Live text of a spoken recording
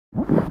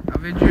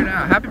Video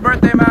now. Happy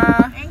birthday,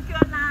 Ma! Thank you,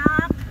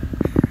 anak.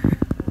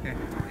 Yeah.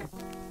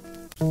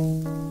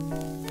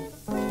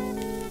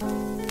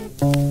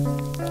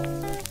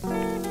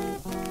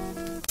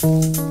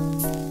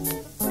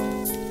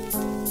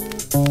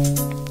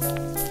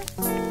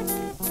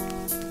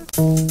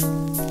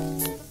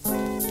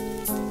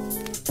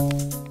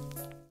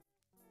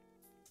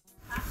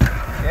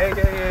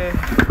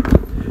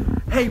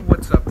 Hey,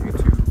 what's up,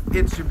 YouTube?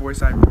 It's your boy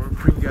Cyborg,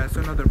 bringing you guys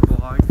another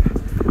vlog.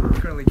 I'm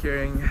currently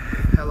carrying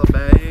hella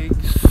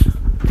bags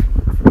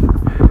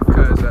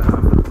because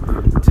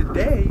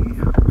today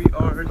we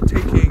are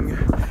taking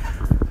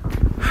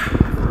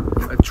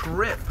a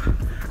trip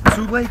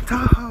to Lake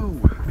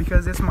Tahoe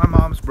because it's my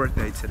mom's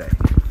birthday today.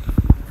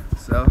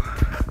 So,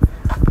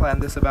 I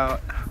planned this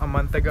about a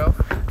month ago.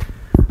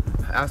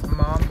 I asked my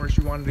mom where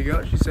she wanted to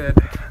go. She said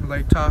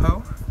Lake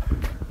Tahoe.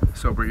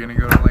 So we're gonna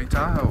go to Lake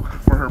Tahoe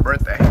for her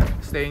birthday.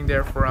 Staying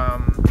there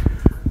from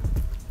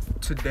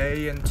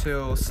today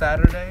until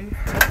Saturday.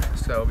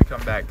 So we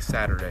come back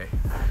Saturday.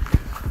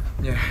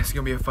 Yeah, it's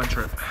gonna be a fun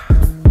trip.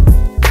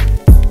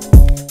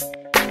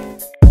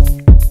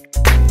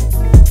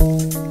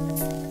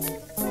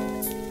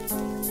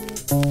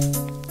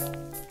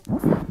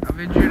 I'll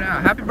video now.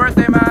 Happy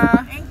birthday, Ma!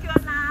 Thank you,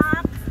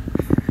 anak.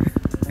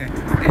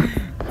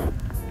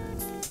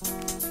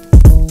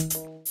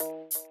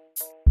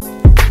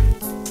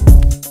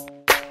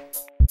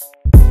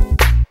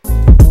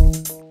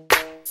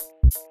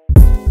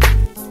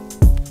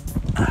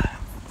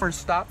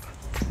 First stop,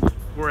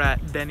 we're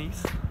at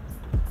Denny's.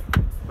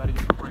 About to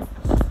get some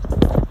breakfast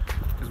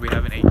because we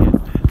haven't ate yet.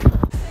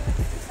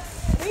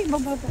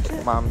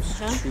 Mom's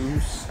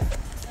shoes,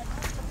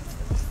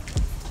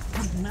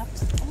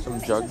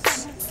 some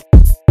jugs.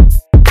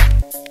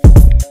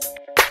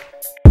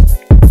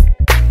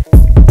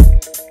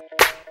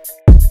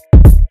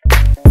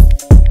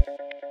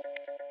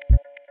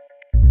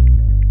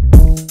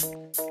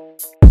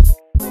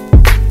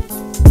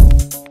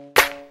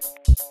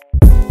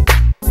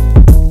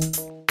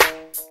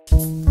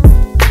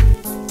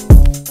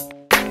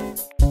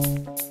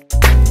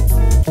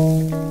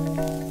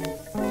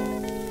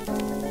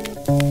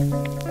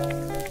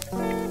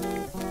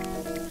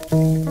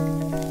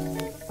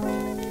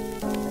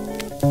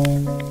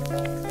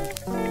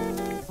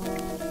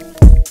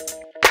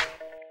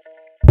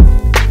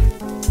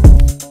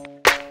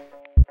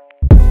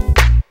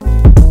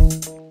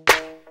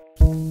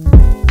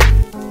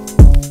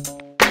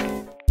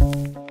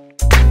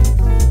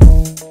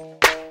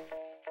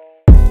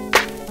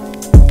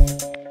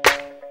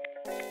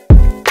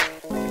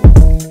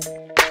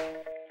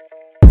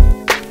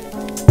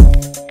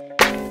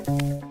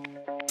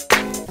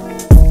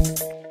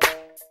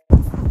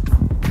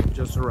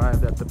 Just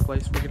arrived at the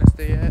place we're gonna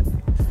stay at.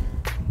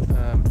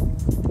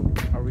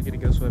 Are we gonna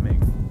go swimming?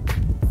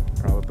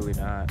 Probably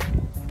not.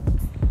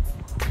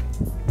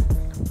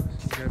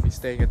 We're gonna be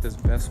staying at this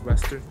Best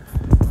Western.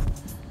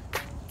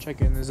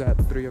 Check-in is at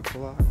 3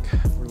 o'clock.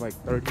 We're like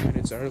 30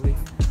 minutes early.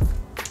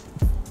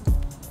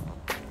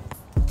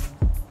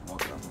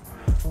 Welcome.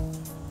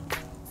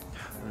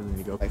 I really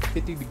need to go. Like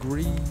 50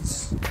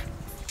 degrees.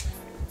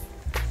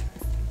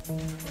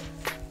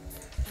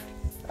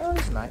 Oh,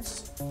 it's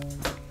nice.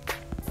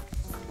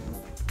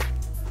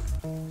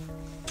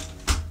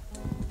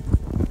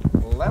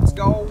 Let's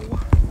go.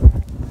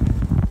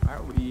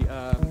 Alright, we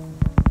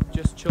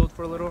just chilled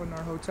for a little in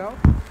our hotel.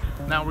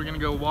 Now we're gonna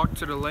go walk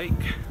to the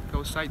lake, go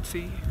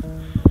sightsee.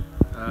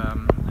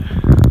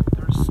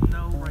 There's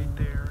snow right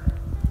there.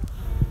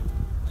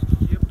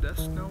 Yep,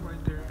 that's snow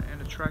right there,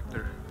 and a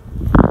tractor.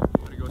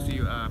 We're gonna go see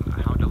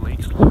how the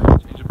lake's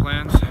look. Change of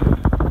plans.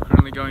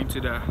 Currently going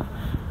to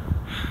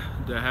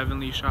the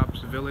Heavenly Shops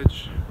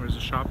Village, where there's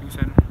a shopping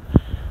center.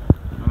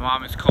 My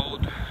mom is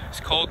cold. It's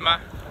cold, ma.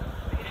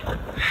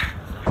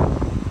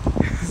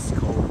 It's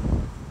cold.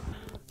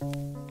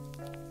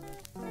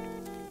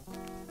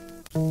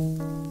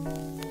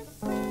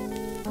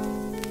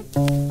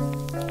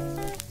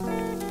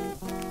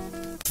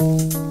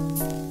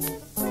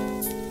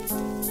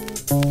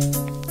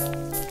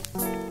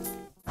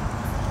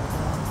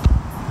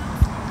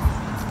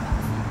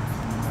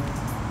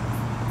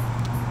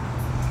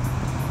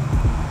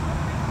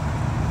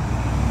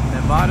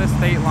 Nevada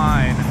state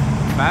line.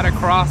 About to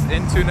cross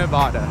into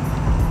Nevada.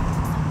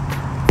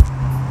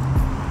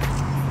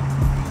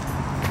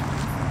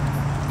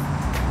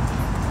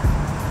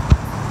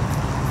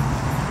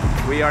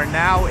 We are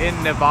now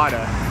in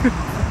Nevada.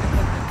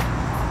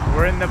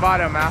 We're in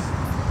Nevada, man.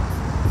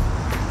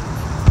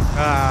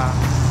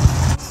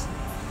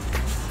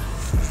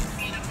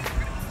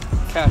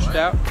 Cashed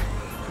out,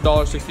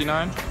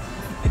 $1.69.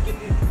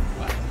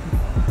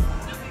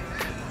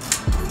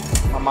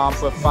 My mom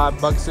put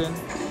 $5 in.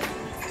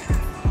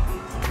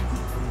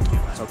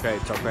 It's okay,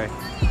 it's okay.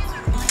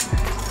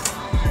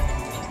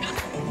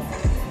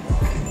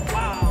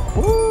 Wow.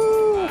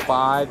 Woo,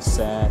 5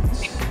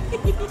 cents.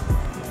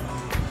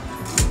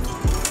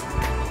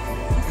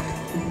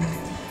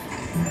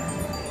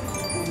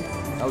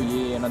 Oh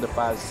yeah, another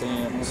 5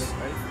 cents.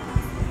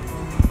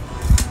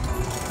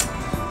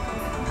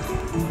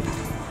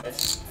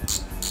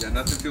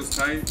 nothing feels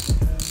tight.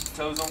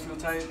 Toes don't feel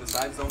tight. The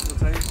sides don't feel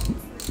tight.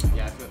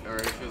 Yeah,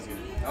 it feels good.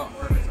 Oh,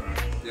 perfect.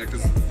 Yeah,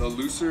 because the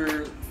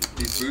looser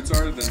these boots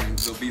are, then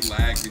there'll be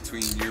lag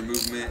between your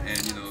movement and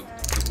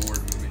the board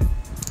movement.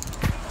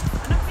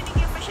 Ano,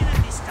 binigyan pa siya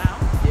ng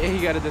discount? Yeah, he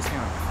got a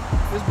discount.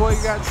 This boy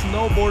got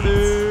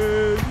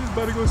snowboarding. He's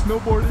about to go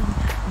snowboarding.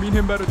 Me and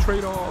him about to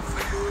trade off.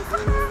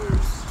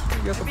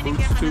 He got some Binigyan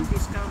boots ka too. ng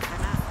discount ka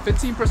na.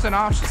 15%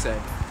 off, she said.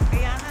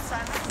 Kaya na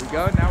sana. We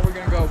go. Now we're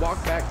gonna go walk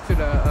back to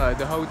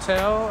the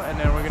hotel, and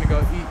then we're gonna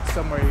go eat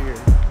somewhere here.